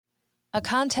A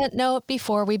content note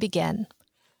before we begin.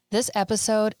 This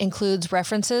episode includes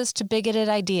references to bigoted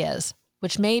ideas,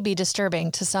 which may be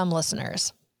disturbing to some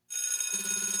listeners.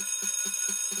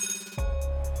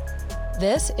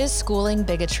 This is Schooling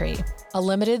Bigotry, a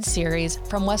limited series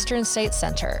from Western State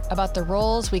Center about the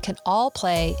roles we can all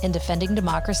play in defending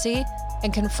democracy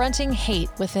and confronting hate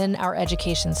within our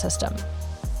education system.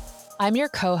 I'm your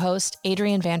co-host,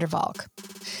 Adrienne Vandervalk.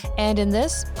 And in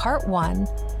this, part 1,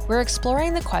 we're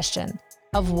exploring the question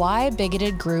of why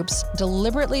bigoted groups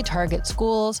deliberately target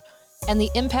schools and the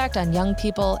impact on young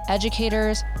people,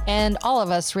 educators, and all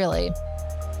of us, really.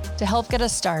 To help get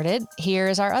us started,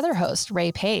 here's our other host,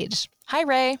 Ray Page. Hi,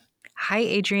 Ray. Hi,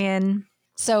 Adrienne.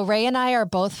 So Ray and I are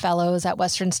both fellows at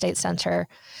Western State Center,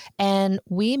 and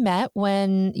we met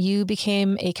when you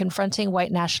became a Confronting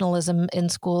White Nationalism in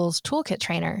Schools toolkit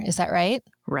trainer. Is that right?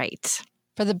 Right.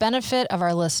 For the benefit of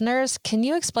our listeners, can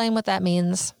you explain what that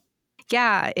means?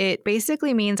 Yeah, it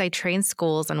basically means I train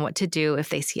schools on what to do if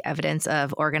they see evidence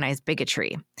of organized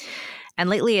bigotry. And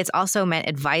lately, it's also meant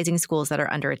advising schools that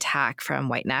are under attack from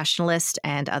white nationalist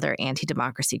and other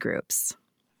anti-democracy groups.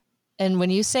 And when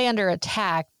you say under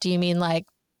attack, do you mean like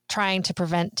trying to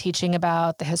prevent teaching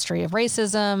about the history of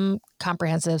racism,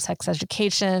 comprehensive sex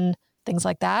education, things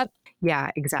like that?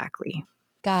 Yeah, exactly.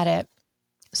 Got it.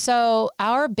 So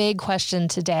our big question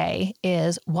today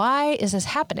is, why is this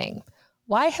happening?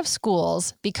 Why have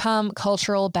schools become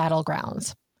cultural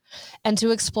battlegrounds? And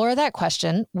to explore that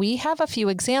question, we have a few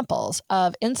examples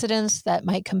of incidents that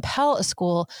might compel a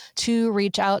school to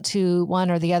reach out to one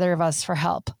or the other of us for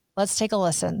help. Let's take a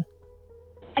listen.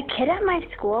 A kid at my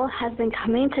school has been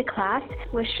coming to class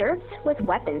with shirts with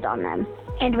weapons on them.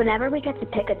 And whenever we get to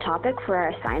pick a topic for our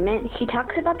assignment, he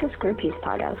talks about this group he's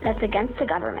part of that's against the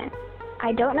government.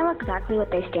 I don't know exactly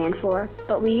what they stand for,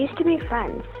 but we used to be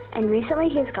friends, and recently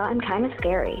he's gotten kind of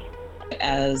scary.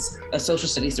 As a social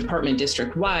studies department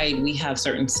district-wide, we have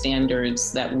certain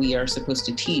standards that we are supposed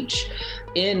to teach.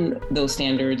 In those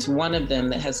standards, one of them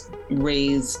that has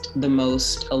raised the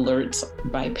most alerts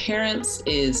by parents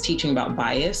is teaching about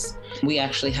bias. We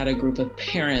actually had a group of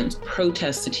parents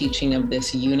protest the teaching of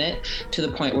this unit to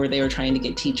the point where they were trying to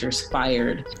get teachers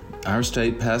fired. Our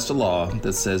state passed a law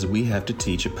that says we have to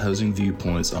teach opposing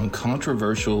viewpoints on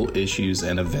controversial issues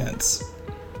and events.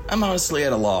 I'm honestly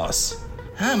at a loss.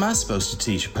 How am I supposed to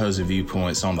teach opposing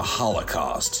viewpoints on the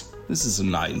Holocaust? This is a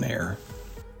nightmare.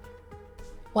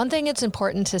 One thing it's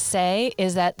important to say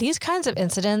is that these kinds of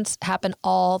incidents happen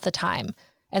all the time,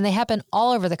 and they happen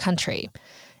all over the country.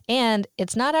 And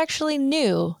it's not actually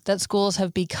new that schools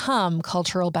have become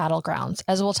cultural battlegrounds,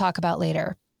 as we'll talk about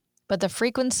later. But the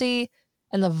frequency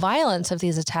and the violence of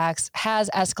these attacks has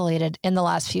escalated in the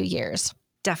last few years.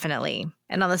 Definitely.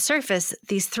 And on the surface,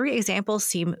 these three examples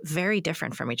seem very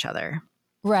different from each other.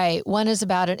 Right. One is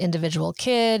about an individual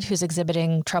kid who's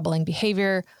exhibiting troubling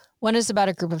behavior. One is about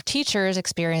a group of teachers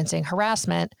experiencing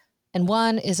harassment. And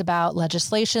one is about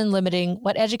legislation limiting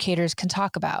what educators can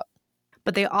talk about.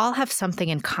 But they all have something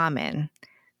in common.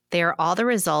 They are all the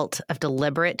result of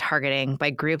deliberate targeting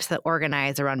by groups that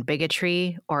organize around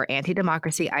bigotry or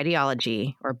anti-democracy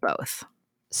ideology, or both.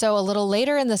 So a little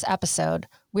later in this episode,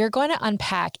 we're going to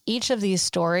unpack each of these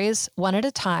stories one at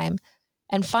a time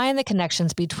and find the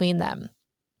connections between them.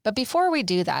 But before we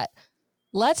do that,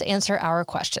 let's answer our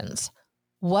questions.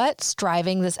 What's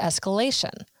driving this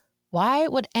escalation? Why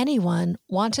would anyone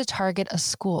want to target a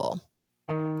school?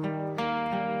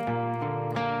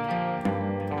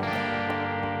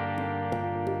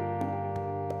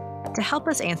 To help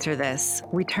us answer this,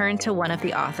 we turn to one of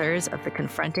the authors of the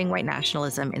Confronting White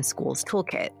Nationalism in Schools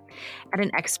toolkit, and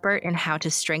an expert in how to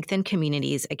strengthen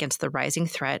communities against the rising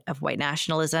threat of white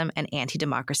nationalism and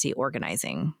anti-democracy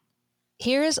organizing.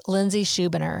 Here's Lindsay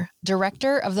Schubiner,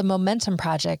 director of the Momentum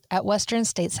Project at Western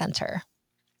State Center.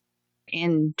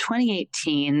 In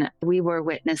 2018, we were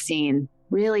witnessing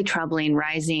really troubling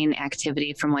rising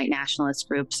activity from white nationalist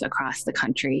groups across the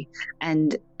country.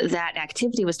 And that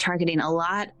activity was targeting a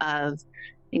lot of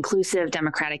inclusive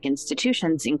democratic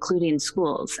institutions, including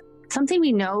schools. Something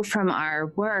we know from our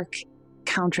work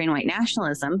countering white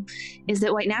nationalism is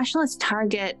that white nationalists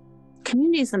target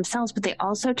communities themselves, but they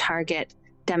also target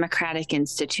democratic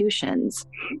institutions.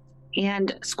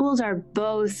 And schools are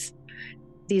both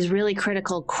these really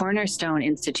critical cornerstone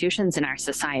institutions in our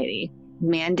society,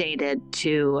 mandated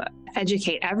to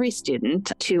educate every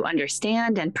student to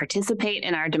understand and participate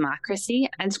in our democracy.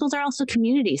 And schools are also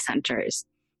community centers.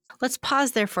 Let's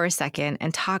pause there for a second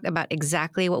and talk about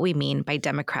exactly what we mean by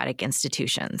democratic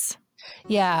institutions.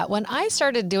 Yeah, when I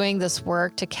started doing this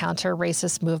work to counter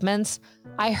racist movements,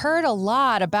 I heard a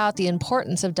lot about the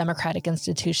importance of democratic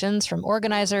institutions from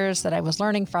organizers that I was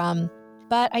learning from.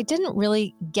 but I didn't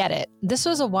really get it. This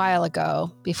was a while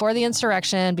ago, before the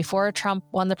insurrection, before Trump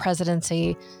won the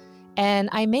presidency, and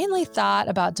I mainly thought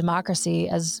about democracy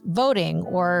as voting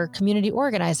or community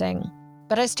organizing.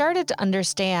 But I started to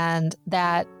understand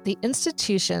that the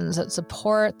institutions that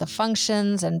support the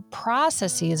functions and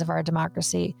processes of our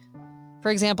democracy,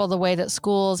 for example, the way that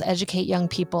schools educate young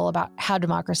people about how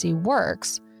democracy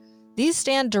works, these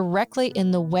stand directly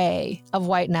in the way of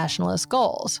white nationalist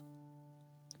goals.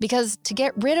 Because to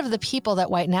get rid of the people that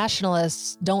white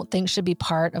nationalists don't think should be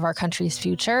part of our country's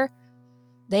future,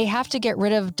 they have to get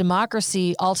rid of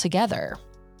democracy altogether.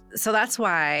 So that's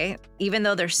why, even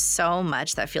though there's so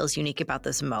much that feels unique about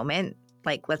this moment,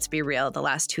 like, let's be real, the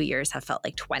last 2 years have felt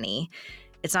like 20,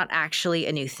 it's not actually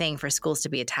a new thing for schools to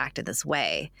be attacked in this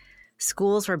way.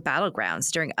 Schools were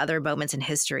battlegrounds during other moments in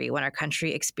history when our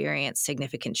country experienced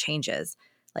significant changes,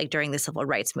 like during the civil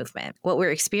rights movement. What we're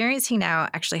experiencing now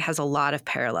actually has a lot of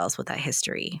parallels with that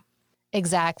history.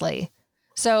 Exactly.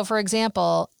 So, for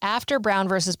example, after Brown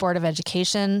versus Board of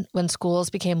Education, when schools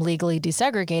became legally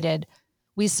desegregated,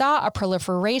 we saw a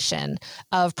proliferation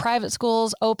of private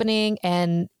schools opening,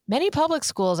 and many public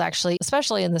schools, actually,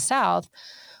 especially in the South,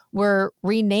 were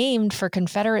renamed for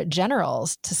Confederate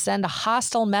generals to send a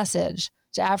hostile message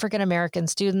to African American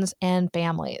students and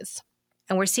families.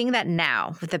 And we're seeing that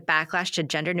now with the backlash to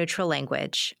gender-neutral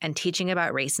language and teaching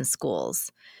about race in schools.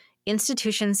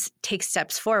 Institutions take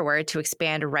steps forward to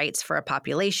expand rights for a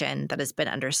population that has been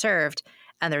underserved,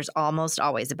 and there's almost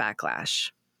always a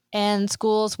backlash. And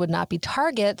schools would not be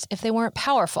targets if they weren't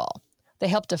powerful. They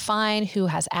help define who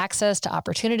has access to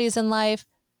opportunities in life.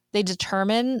 They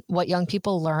determine what young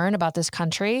people learn about this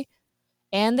country.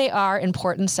 And they are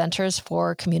important centers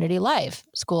for community life.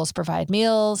 Schools provide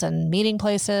meals and meeting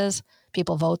places.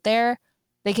 People vote there.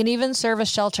 They can even serve as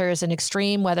shelters in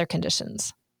extreme weather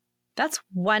conditions. That's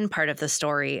one part of the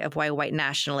story of why white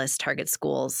nationalists target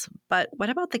schools. But what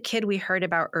about the kid we heard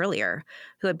about earlier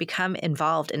who had become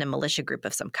involved in a militia group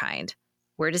of some kind?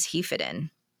 Where does he fit in?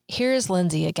 Here's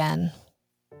Lindsay again.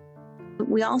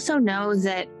 We also know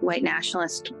that white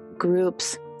nationalist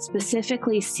groups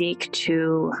specifically seek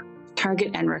to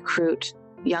target and recruit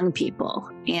young people,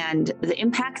 and the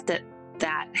impact that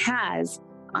that has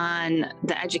on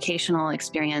the educational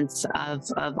experience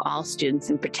of all students,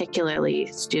 and particularly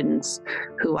students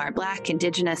who are Black,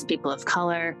 Indigenous, people of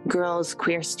color, girls,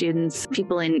 queer students,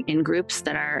 people in groups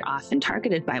that are often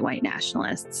targeted by white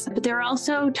nationalists. But they're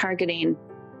also targeting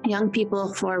young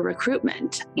people for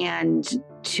recruitment and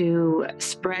to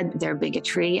spread their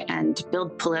bigotry and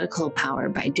build political power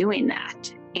by doing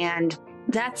that. And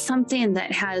that's something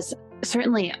that has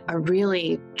certainly a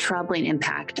really troubling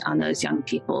impact on those young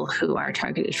people who are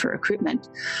targeted for recruitment,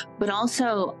 but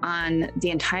also on the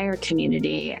entire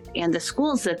community and the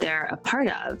schools that they're a part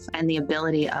of, and the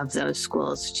ability of those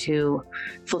schools to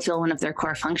fulfill one of their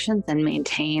core functions and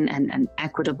maintain an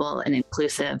equitable and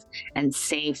inclusive and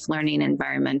safe learning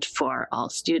environment for all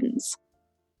students.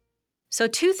 So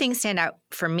 2 things stand out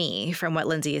for me from what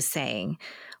Lindsay is saying.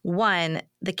 One,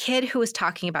 the kid who was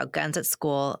talking about guns at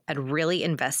school and really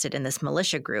invested in this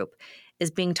militia group is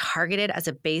being targeted as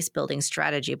a base building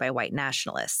strategy by white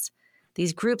nationalists.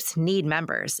 These groups need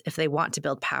members if they want to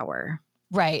build power.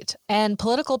 Right. And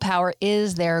political power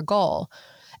is their goal.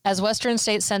 As Western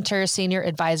State Center Senior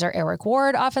Advisor Eric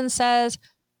Ward often says,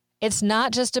 it's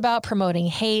not just about promoting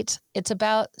hate, it's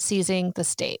about seizing the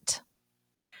state.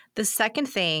 The second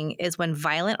thing is when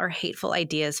violent or hateful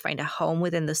ideas find a home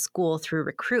within the school through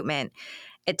recruitment,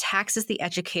 it taxes the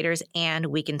educators and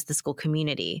weakens the school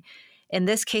community. In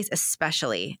this case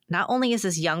especially, not only is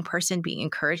this young person being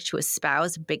encouraged to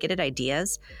espouse bigoted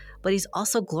ideas, but he's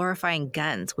also glorifying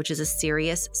guns, which is a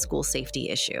serious school safety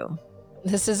issue.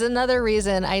 This is another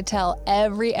reason I tell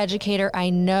every educator I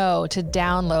know to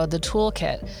download the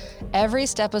toolkit. Every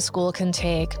step a school can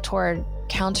take toward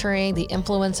countering the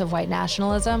influence of white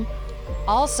nationalism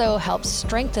also helps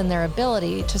strengthen their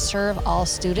ability to serve all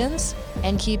students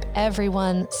and keep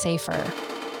everyone safer.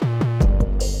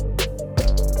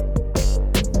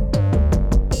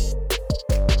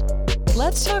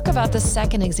 Let's talk about the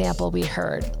second example we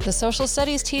heard, the social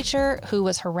studies teacher who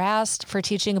was harassed for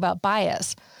teaching about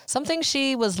bias, something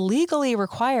she was legally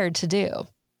required to do.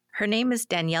 Her name is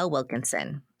Danielle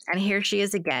Wilkinson, and here she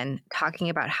is again talking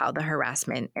about how the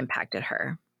harassment impacted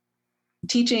her.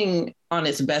 Teaching on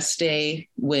its best day,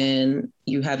 when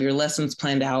you have your lessons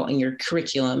planned out and your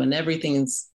curriculum and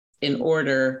everything's in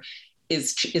order,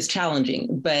 is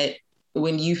challenging. But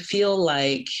when you feel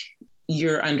like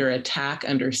you're under attack,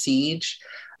 under siege,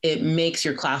 it makes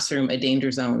your classroom a danger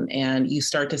zone, and you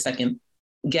start to second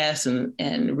guess and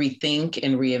rethink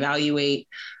and reevaluate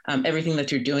everything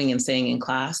that you're doing and saying in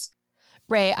class.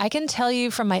 Ray, I can tell you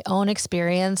from my own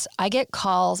experience, I get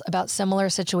calls about similar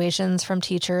situations from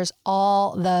teachers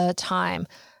all the time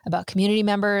about community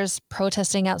members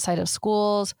protesting outside of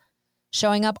schools,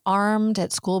 showing up armed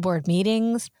at school board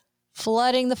meetings,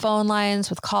 flooding the phone lines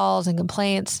with calls and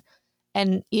complaints,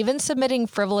 and even submitting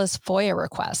frivolous FOIA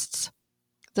requests.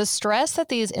 The stress that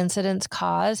these incidents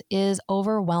cause is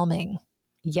overwhelming.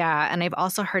 Yeah, and I've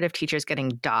also heard of teachers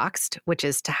getting doxxed, which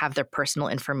is to have their personal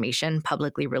information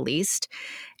publicly released,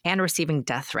 and receiving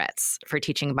death threats for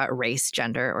teaching about race,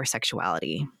 gender, or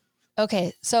sexuality.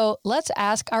 Okay, so let's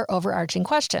ask our overarching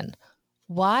question.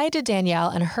 Why did Danielle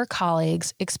and her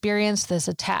colleagues experience this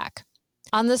attack?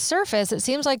 On the surface, it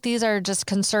seems like these are just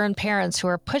concerned parents who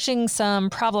are pushing some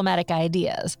problematic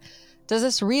ideas. Does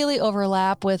this really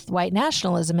overlap with white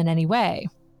nationalism in any way?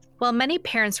 Well, many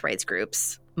parents' rights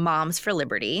groups, Moms for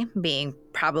Liberty being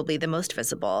probably the most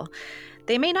visible,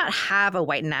 they may not have a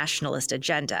white nationalist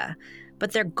agenda,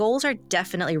 but their goals are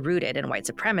definitely rooted in white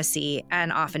supremacy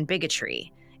and often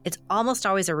bigotry. It's almost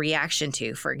always a reaction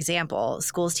to, for example,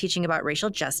 schools teaching about racial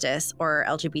justice or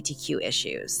LGBTQ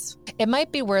issues. It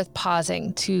might be worth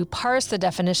pausing to parse the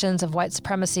definitions of white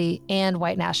supremacy and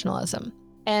white nationalism.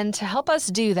 And to help us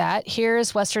do that,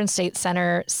 here's Western State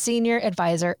Center Senior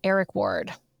Advisor Eric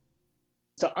Ward.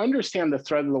 To understand the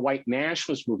threat of the white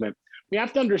nationalist movement, we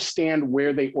have to understand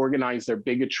where they organize their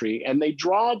bigotry, and they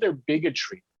draw their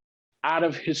bigotry out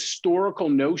of historical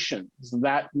notions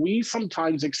that we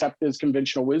sometimes accept as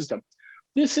conventional wisdom.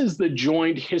 This is the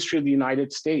joined history of the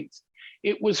United States.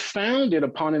 It was founded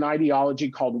upon an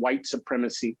ideology called white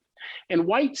supremacy. And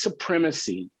white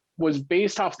supremacy was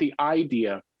based off the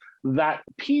idea that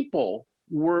people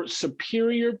were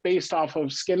superior based off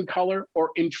of skin color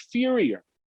or inferior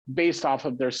based off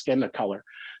of their skin color.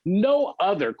 No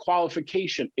other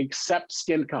qualification except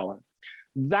skin color.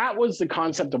 That was the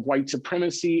concept of white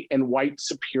supremacy and white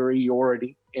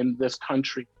superiority in this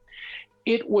country.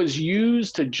 It was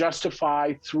used to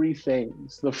justify three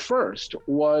things. The first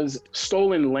was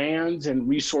stolen lands and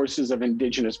resources of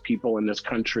indigenous people in this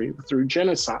country through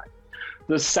genocide.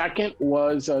 The second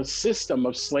was a system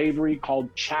of slavery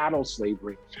called chattel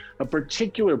slavery, a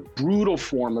particular brutal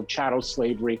form of chattel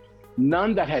slavery,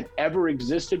 none that had ever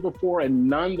existed before and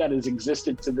none that has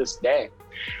existed to this day.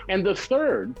 And the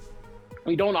third,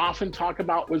 we don't often talk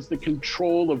about, was the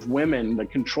control of women, the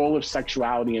control of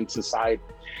sexuality in society.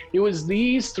 It was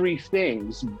these three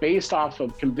things, based off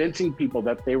of convincing people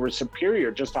that they were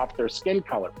superior just off their skin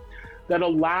color, that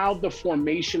allowed the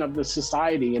formation of the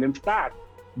society, and in fact,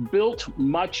 built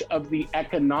much of the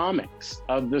economics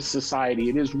of the society.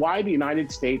 It is why the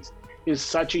United States is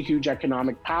such a huge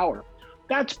economic power.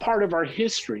 That's part of our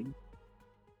history.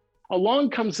 Along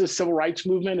comes the civil rights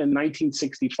movement in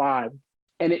 1965.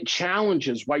 And it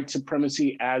challenges white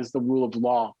supremacy as the rule of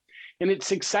law. And it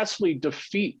successfully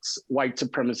defeats white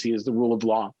supremacy as the rule of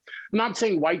law. I'm not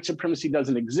saying white supremacy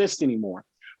doesn't exist anymore.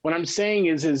 What I'm saying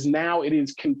is now it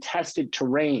is contested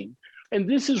terrain. And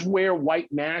this is where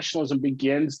white nationalism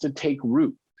begins to take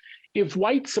root. If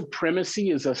white supremacy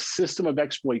is a system of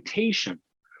exploitation,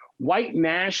 white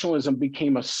nationalism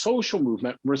became a social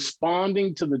movement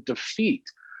responding to the defeat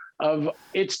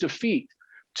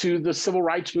to the civil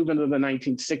rights movement of the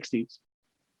 1960s.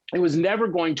 It was never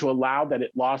going to allow that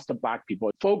it lost to Black people.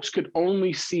 Folks could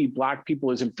only see Black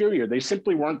people as inferior. They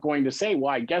simply weren't going to say,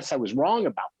 well, I guess I was wrong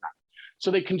about that.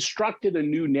 So they constructed a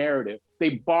new narrative.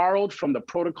 They borrowed from the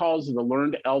protocols of the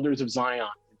learned elders of Zion,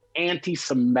 an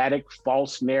anti-Semitic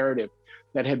false narrative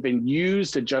that had been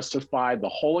used to justify the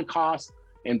Holocaust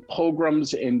and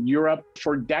pogroms in Europe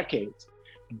for decades.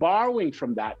 Borrowing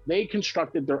from that, they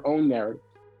constructed their own narrative.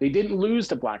 They didn't lose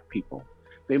to Black people.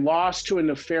 They lost to a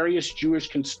nefarious Jewish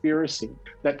conspiracy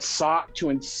that sought to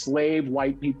enslave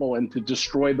white people and to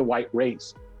destroy the white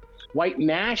race. White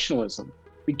nationalism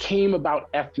became about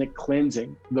ethnic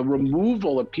cleansing, the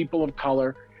removal of people of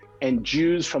color and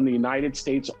Jews from the United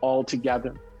States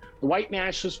altogether. The white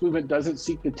nationalist movement doesn't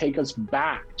seek to take us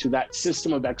back to that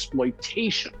system of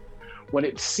exploitation. What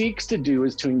it seeks to do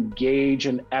is to engage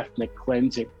in ethnic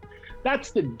cleansing.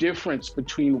 That's the difference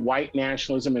between white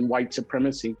nationalism and white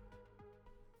supremacy.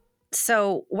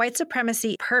 So white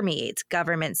supremacy permeates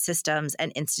government systems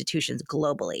and institutions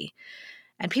globally.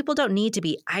 And people don't need to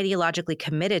be ideologically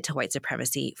committed to white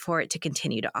supremacy for it to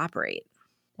continue to operate.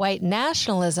 White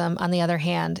nationalism, on the other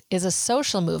hand, is a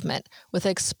social movement with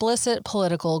explicit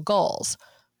political goals.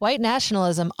 White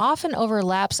nationalism often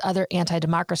overlaps other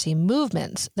anti-democracy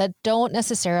movements that don't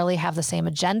necessarily have the same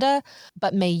agenda,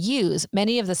 but may use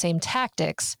many of the same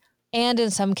tactics and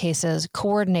in some cases,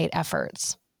 coordinate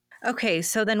efforts. Okay,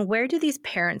 so then where do these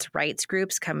parents' rights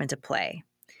groups come into play?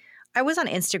 I was on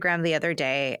Instagram the other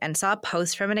day and saw a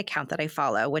post from an account that I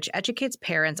follow, which educates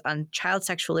parents on child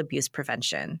sexual abuse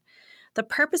prevention. The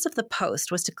purpose of the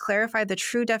post was to clarify the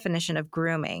true definition of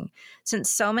grooming, since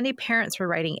so many parents were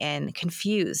writing in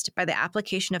confused by the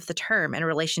application of the term in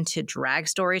relation to drag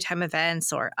storytime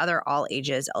events or other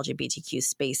all-ages LGBTQ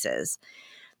spaces.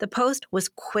 The post was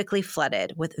quickly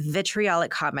flooded with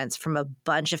vitriolic comments from a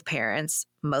bunch of parents,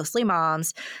 mostly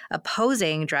moms,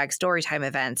 opposing drag storytime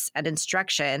events and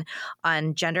instruction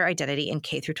on gender identity in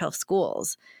K-12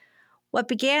 schools. What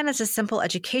began as a simple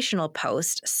educational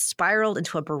post spiraled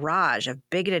into a barrage of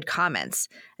bigoted comments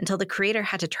until the creator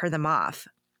had to turn them off.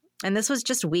 And this was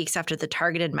just weeks after the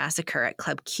targeted massacre at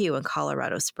Club Q in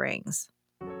Colorado Springs.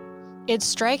 It's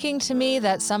striking to me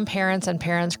that some parents and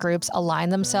parents groups align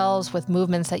themselves with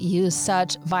movements that use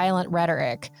such violent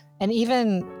rhetoric and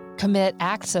even commit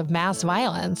acts of mass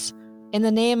violence in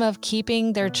the name of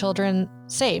keeping their children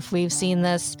safe. We've seen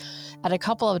this at a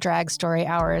couple of drag story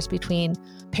hours between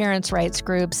parents' rights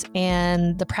groups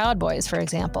and the Proud Boys, for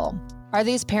example. Are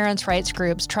these parents' rights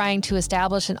groups trying to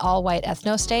establish an all-white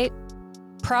ethno-state?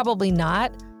 Probably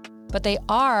not, but they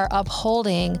are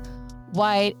upholding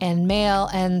white and male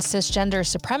and cisgender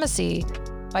supremacy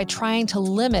by trying to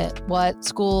limit what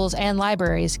schools and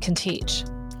libraries can teach.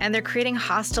 And they're creating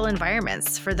hostile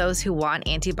environments for those who want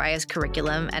anti-bias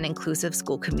curriculum and inclusive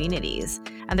school communities,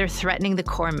 and they're threatening the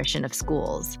core mission of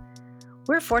schools.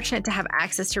 We're fortunate to have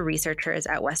access to researchers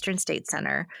at Western State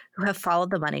Center who have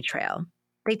followed the money trail.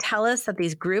 They tell us that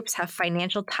these groups have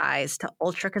financial ties to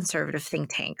ultra-conservative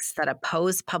think tanks that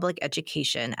oppose public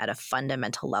education at a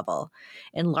fundamental level,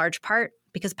 in large part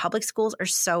because public schools are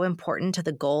so important to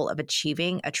the goal of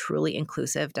achieving a truly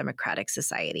inclusive democratic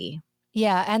society.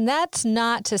 Yeah, and that's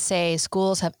not to say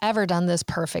schools have ever done this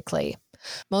perfectly.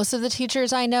 Most of the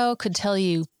teachers I know could tell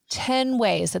you 10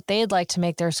 ways that they'd like to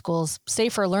make their schools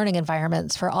safer learning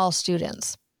environments for all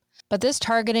students. But this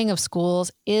targeting of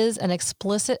schools is an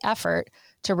explicit effort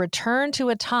to return to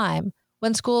a time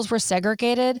when schools were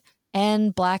segregated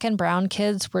and Black and brown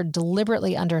kids were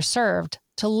deliberately underserved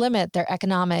to limit their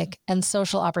economic and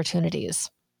social opportunities.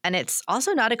 And it's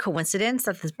also not a coincidence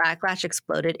that this backlash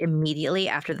exploded immediately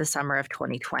after the summer of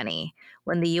 2020,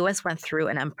 when the U.S. went through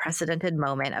an unprecedented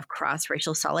moment of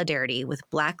cross-racial solidarity with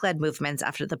Black-led movements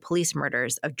after the police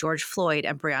murders of George Floyd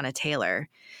and Breonna Taylor.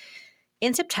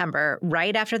 In September,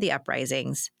 right after the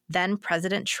uprisings, then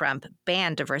President Trump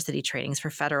banned diversity trainings for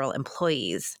federal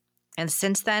employees. And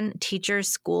since then, teachers,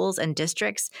 schools, and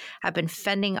districts have been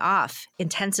fending off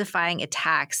intensifying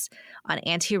attacks on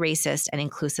anti-racist and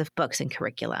inclusive books and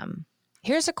curriculum.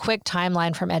 Here's a quick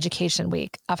timeline from Education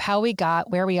Week of how we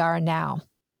got where we are now.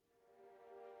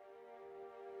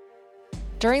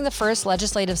 During the first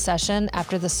legislative session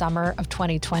after the summer of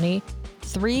 2020,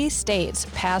 3 states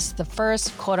passed the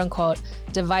first quote-unquote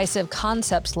divisive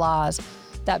concepts laws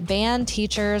that ban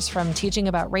teachers from teaching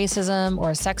about racism or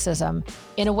sexism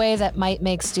in a way that might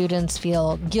make students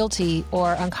feel guilty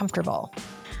or uncomfortable.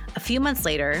 A few months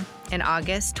later, in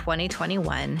August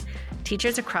 2021,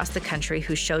 teachers across the country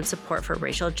who showed support for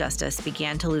racial justice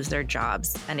began to lose their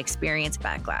jobs and experience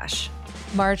backlash.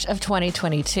 March of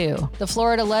 2022, the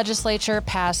Florida legislature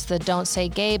passed the Don't Say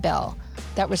Gay bill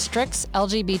that restricts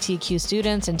LGBTQ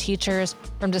students and teachers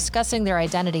from discussing their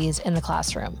identities in the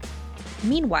classroom.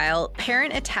 Meanwhile,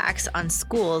 parent attacks on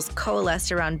schools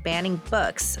coalesced around banning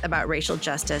books about racial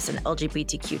justice and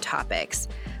LGBTQ topics,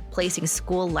 placing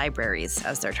school libraries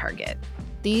as their target.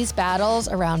 These battles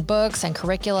around books and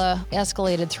curricula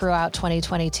escalated throughout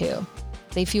 2022.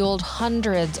 They fueled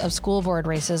hundreds of school board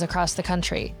races across the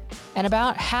country, and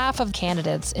about half of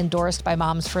candidates endorsed by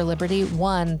Moms for Liberty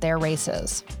won their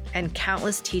races. And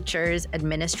countless teachers,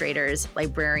 administrators,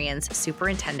 librarians,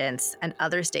 superintendents, and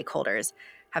other stakeholders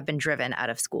have been driven out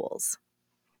of schools.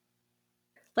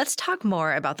 Let's talk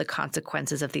more about the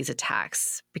consequences of these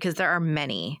attacks, because there are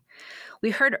many.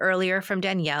 We heard earlier from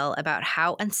Danielle about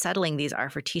how unsettling these are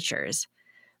for teachers.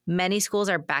 Many schools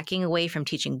are backing away from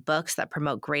teaching books that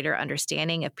promote greater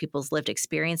understanding of people's lived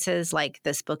experiences, like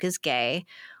This Book is Gay,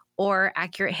 or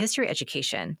accurate history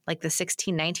education, like the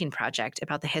 1619 Project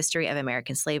about the history of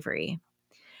American slavery.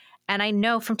 And I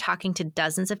know from talking to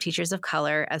dozens of teachers of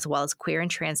color, as well as queer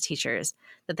and trans teachers,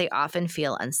 that they often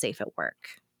feel unsafe at work.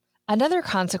 Another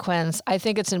consequence I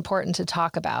think it's important to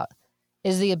talk about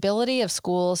is the ability of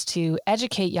schools to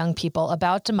educate young people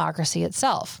about democracy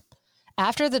itself.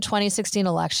 After the 2016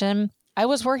 election, I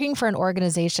was working for an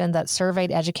organization that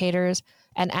surveyed educators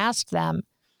and asked them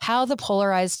how the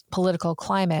polarized political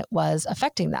climate was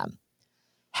affecting them.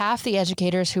 Half the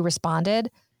educators who responded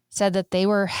said that they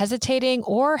were hesitating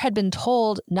or had been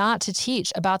told not to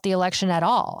teach about the election at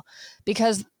all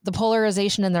because the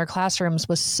polarization in their classrooms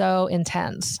was so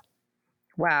intense.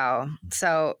 Wow.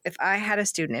 So if I had a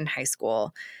student in high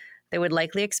school, they would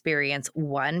likely experience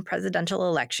one presidential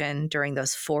election during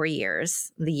those 4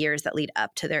 years, the years that lead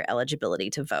up to their eligibility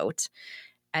to vote.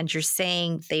 And you're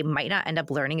saying they might not end up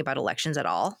learning about elections at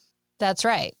all? That's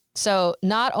right. So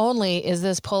not only is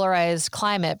this polarized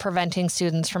climate preventing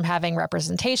students from having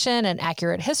representation and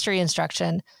accurate history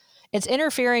instruction, it's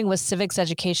interfering with civics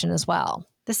education as well.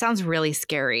 This sounds really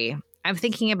scary. I'm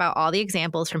thinking about all the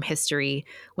examples from history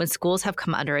when schools have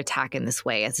come under attack in this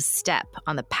way as a step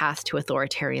on the path to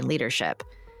authoritarian leadership.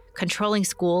 Controlling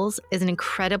schools is an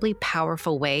incredibly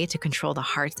powerful way to control the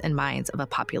hearts and minds of a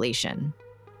population.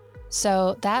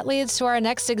 So that leads to our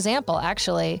next example,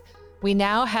 actually. We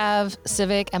now have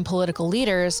civic and political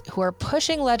leaders who are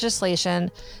pushing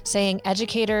legislation saying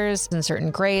educators in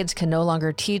certain grades can no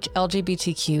longer teach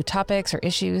LGBTQ topics or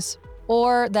issues,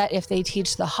 or that if they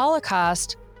teach the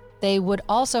Holocaust, they would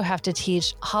also have to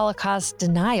teach Holocaust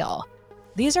denial.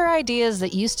 These are ideas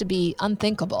that used to be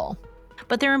unthinkable.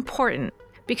 But they're important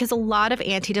because a lot of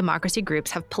anti-democracy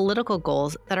groups have political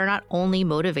goals that are not only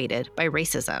motivated by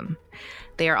racism.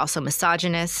 They are also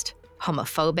misogynist,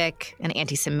 homophobic, and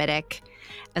anti-Semitic.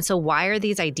 And so why are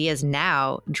these ideas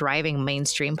now driving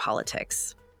mainstream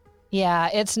politics? Yeah,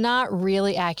 it's not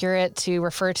really accurate to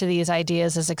refer to these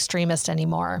ideas as extremist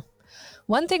anymore.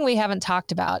 One thing we haven't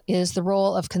talked about is the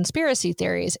role of conspiracy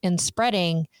theories in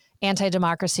spreading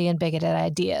anti-democracy and bigoted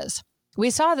ideas. We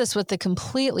saw this with the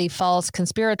completely false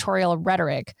conspiratorial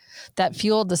rhetoric that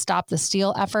fueled the Stop the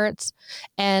Steal efforts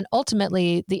and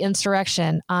ultimately the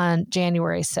insurrection on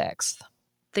January 6th.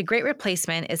 The Great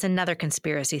Replacement is another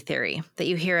conspiracy theory that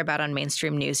you hear about on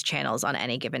mainstream news channels on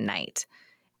any given night.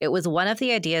 It was one of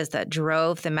the ideas that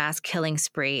drove the mass killing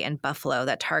spree in Buffalo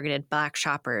that targeted Black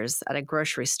shoppers at a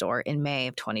grocery store in May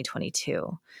of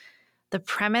 2022. The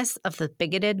premise of the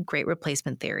bigoted Great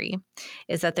Replacement theory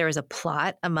is that there is a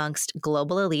plot amongst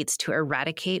global elites to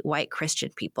eradicate white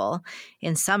Christian people.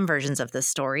 In some versions of this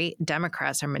story,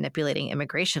 Democrats are manipulating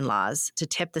immigration laws to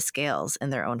tip the scales in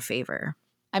their own favor.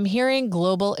 I'm hearing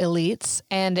global elites,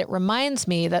 and it reminds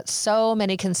me that so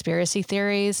many conspiracy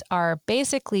theories are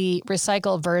basically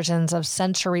recycled versions of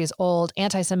centuries-old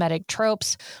anti-Semitic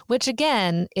tropes, which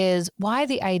again is why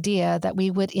the idea that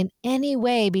we would in any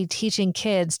way be teaching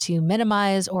kids to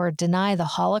minimize or deny the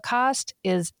Holocaust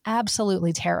is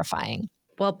absolutely terrifying.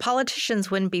 Well,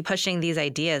 politicians wouldn't be pushing these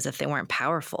ideas if they weren't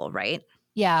powerful, right?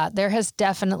 Yeah, there has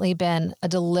definitely been a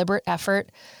deliberate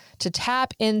effort to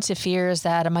tap into fears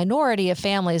that a minority of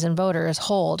families and voters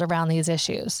hold around these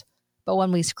issues. But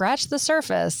when we scratch the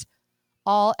surface,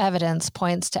 all evidence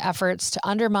points to efforts to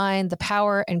undermine the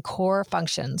power and core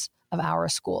functions of our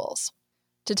schools.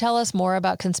 To tell us more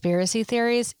about conspiracy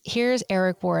theories, here's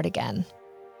Eric Ward again.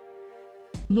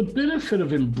 The benefit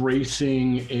of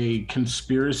embracing a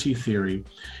conspiracy theory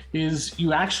is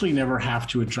you actually never have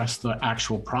to address the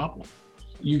actual problem.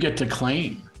 You get to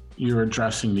claim you're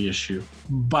addressing the issue,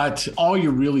 but all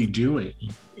you're really doing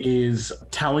is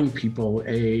telling people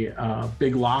a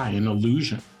big lie, an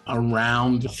illusion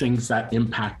around things that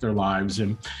impact their lives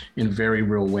in very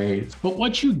real ways. But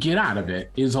what you get out of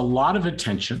it is a lot of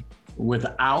attention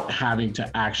without having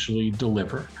to actually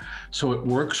deliver. So it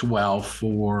works well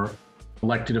for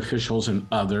elected officials and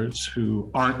others who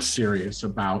aren't serious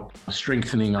about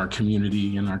strengthening our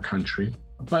community and our country.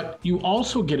 But you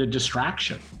also get a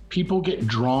distraction. People get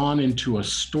drawn into a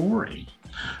story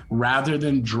rather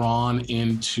than drawn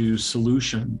into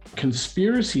solution.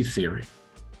 Conspiracy theory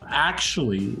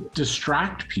actually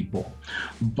distract people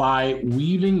by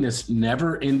weaving this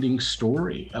never-ending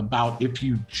story about if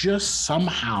you just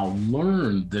somehow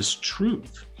learn this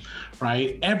truth,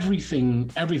 right?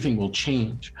 Everything will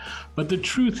change. But the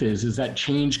truth is that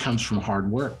change comes from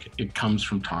hard work. It comes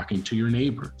from talking to your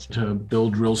neighbors to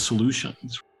build real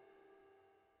solutions.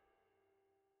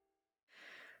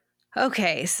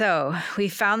 Okay, so we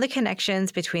found the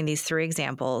connections between these three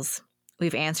examples.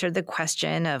 We've answered the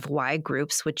question of why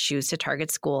groups would choose to target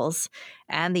schools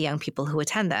and the young people who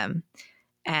attend them.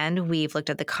 And we've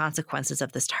looked at the consequences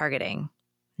of this targeting.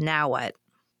 Now what?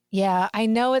 Yeah, I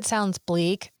know it sounds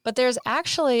bleak, but there's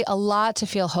actually a lot to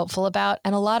feel hopeful about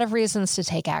and a lot of reasons to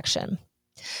take action.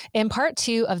 In part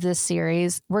 2 of this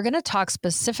series, we're going to talk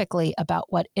specifically about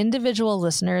what individual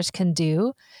listeners can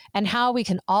do and how we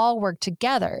can all work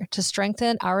together to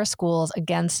strengthen our schools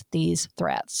against these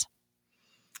threats.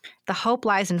 The hope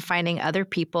lies in finding other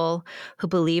people who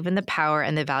believe in the power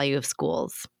and the value of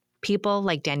schools, people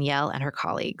like Danielle and her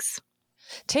colleagues.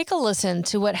 Take a listen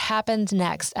to what happened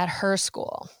next at her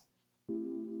school.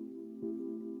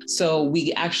 So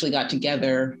we actually got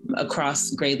together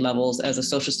across grade levels as a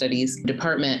social studies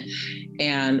department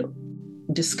and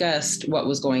discussed what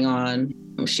was going on,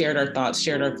 shared our thoughts,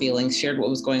 shared our feelings, shared what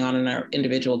was going on in our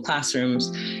individual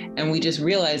classrooms. And we just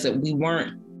realized that we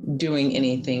weren't doing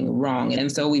anything wrong.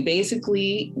 And so we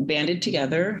basically banded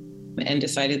together and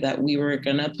decided that we were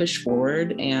going to push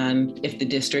forward. And if the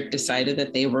district decided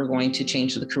that they were going to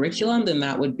change the curriculum, then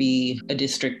that would be a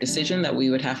district decision that we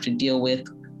would have to deal with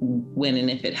when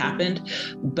and if it happened.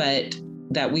 But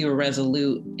that we were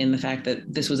resolute in the fact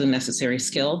that this was a necessary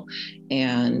skill,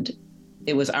 and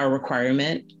it was our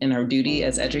requirement and our duty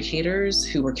as educators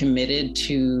who were committed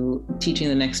to teaching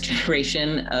the next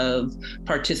generation of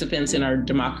participants in our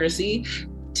democracy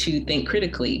to think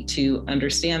critically, to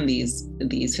understand these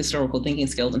historical thinking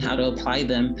skills and how to apply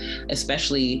them,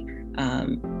 especially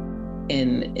in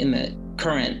the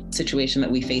current situation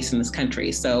that we face in this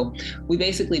country. So we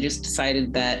basically just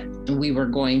decided that we were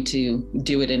going to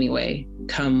do it anyway,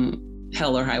 come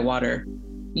hell or high water.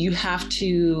 You have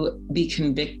to be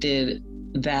convicted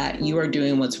that you are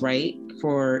doing what's right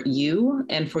for you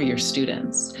and for your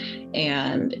students.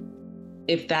 And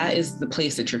if that is the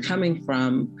place that you're coming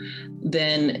from,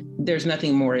 then there's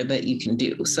nothing more that you can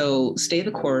do. So stay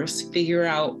the course, figure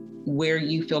out where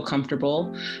you feel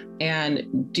comfortable, and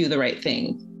do the right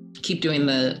thing. Keep doing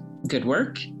the good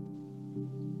work.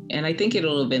 And I think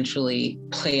it'll eventually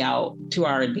play out to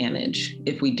our advantage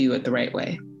if we do it the right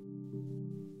way.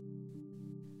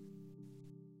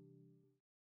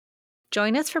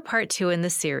 Join us for part 2 in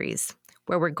this series,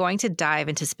 where we're going to dive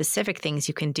into specific things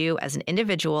you can do as an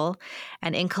individual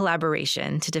and in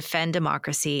collaboration to defend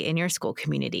democracy in your school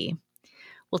community.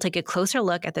 We'll take a closer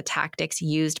look at the tactics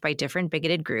used by different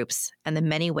bigoted groups and the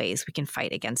many ways we can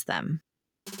fight against them.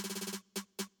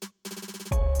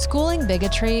 Schooling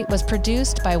Bigotry was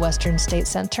produced by Western State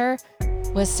Center,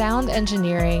 with sound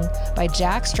engineering by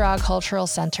Jack Straw Cultural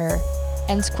Center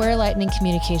and Square Lightning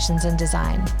Communications and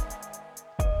Design.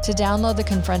 To download the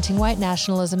Confronting White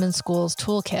Nationalism in Schools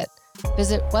toolkit,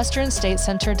 visit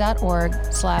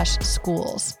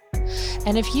westernstatecenter.org/schools.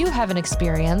 And if you have an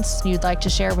experience you'd like to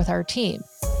share with our team,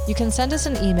 you can send us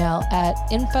an email at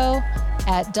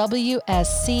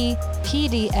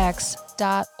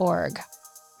info@wscpdx.org.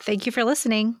 Thank you for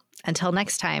listening. Until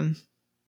next time.